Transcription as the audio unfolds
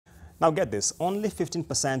Now get this, only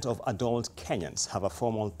 15% of adult Kenyans have a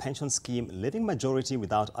formal pension scheme, leaving majority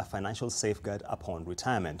without a financial safeguard upon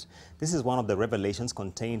retirement. This is one of the revelations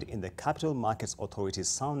contained in the Capital Markets Authority's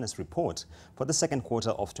Soundness Report for the second quarter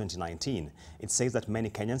of 2019. It says that many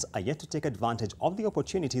Kenyans are yet to take advantage of the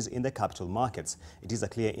opportunities in the capital markets. It is a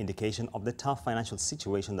clear indication of the tough financial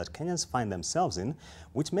situation that Kenyans find themselves in,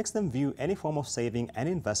 which makes them view any form of saving and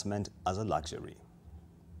investment as a luxury.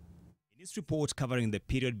 In its report covering the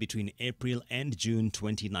period between April and June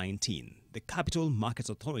 2019, the Capital Markets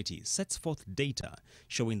Authority sets forth data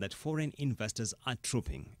showing that foreign investors are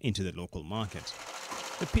trooping into the local market.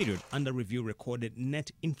 The period under review recorded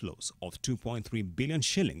net inflows of 2.3 billion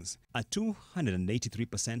shillings, a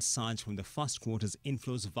 283% surge from the first quarter's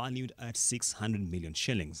inflows valued at 600 million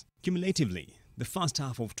shillings. Cumulatively, the first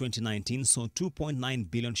half of 2019 saw 2.9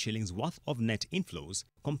 billion shillings worth of net inflows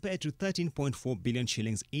compared to 13.4 billion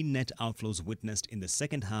shillings in net outflows witnessed in the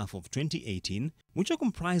second half of 2018, which are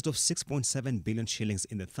comprised of 6.7 billion shillings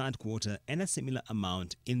in the third quarter and a similar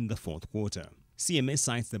amount in the fourth quarter. CMA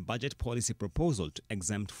cites the budget policy proposal to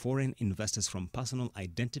exempt foreign investors from personal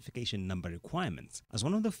identification number requirements as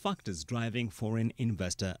one of the factors driving foreign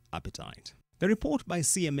investor appetite. The report by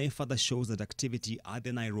CMA further shows that activity at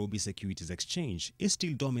the Nairobi Securities Exchange is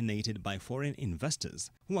still dominated by foreign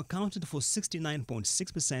investors, who accounted for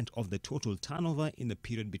 69.6% of the total turnover in the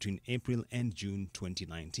period between April and June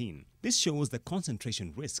 2019. This shows the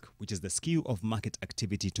concentration risk, which is the skew of market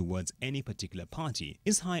activity towards any particular party,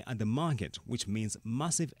 is high at the market, which means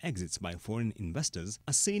massive exits by foreign investors,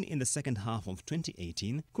 as seen in the second half of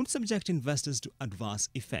 2018, could subject investors to adverse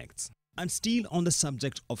effects. And still on the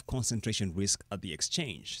subject of concentration risk at the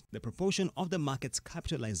exchange, the proportion of the market's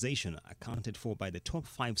capitalization accounted for by the top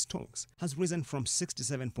 5 stocks has risen from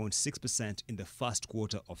 67.6% in the first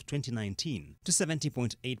quarter of 2019 to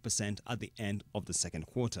 70.8% at the end of the second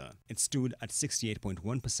quarter. It stood at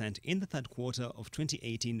 68.1% in the third quarter of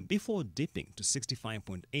 2018 before dipping to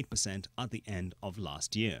 65.8% at the end of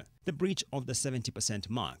last year. The breach of the 70%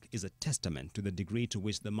 mark is a testament to the degree to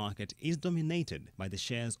which the market is dominated by the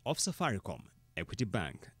shares of Safaricom, Equity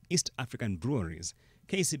Bank, East African Breweries,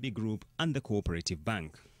 KCB Group and the Cooperative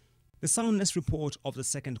Bank. The Soundness Report of the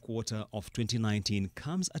second quarter of 2019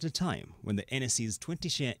 comes at a time when the NSE's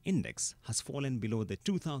 20-share index has fallen below the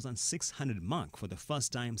 2,600 mark for the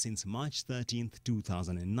first time since March 13,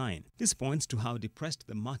 2009. This points to how depressed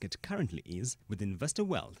the market currently is, with investor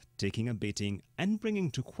wealth taking a beating and bringing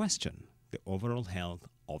to question the overall health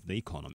of the economy.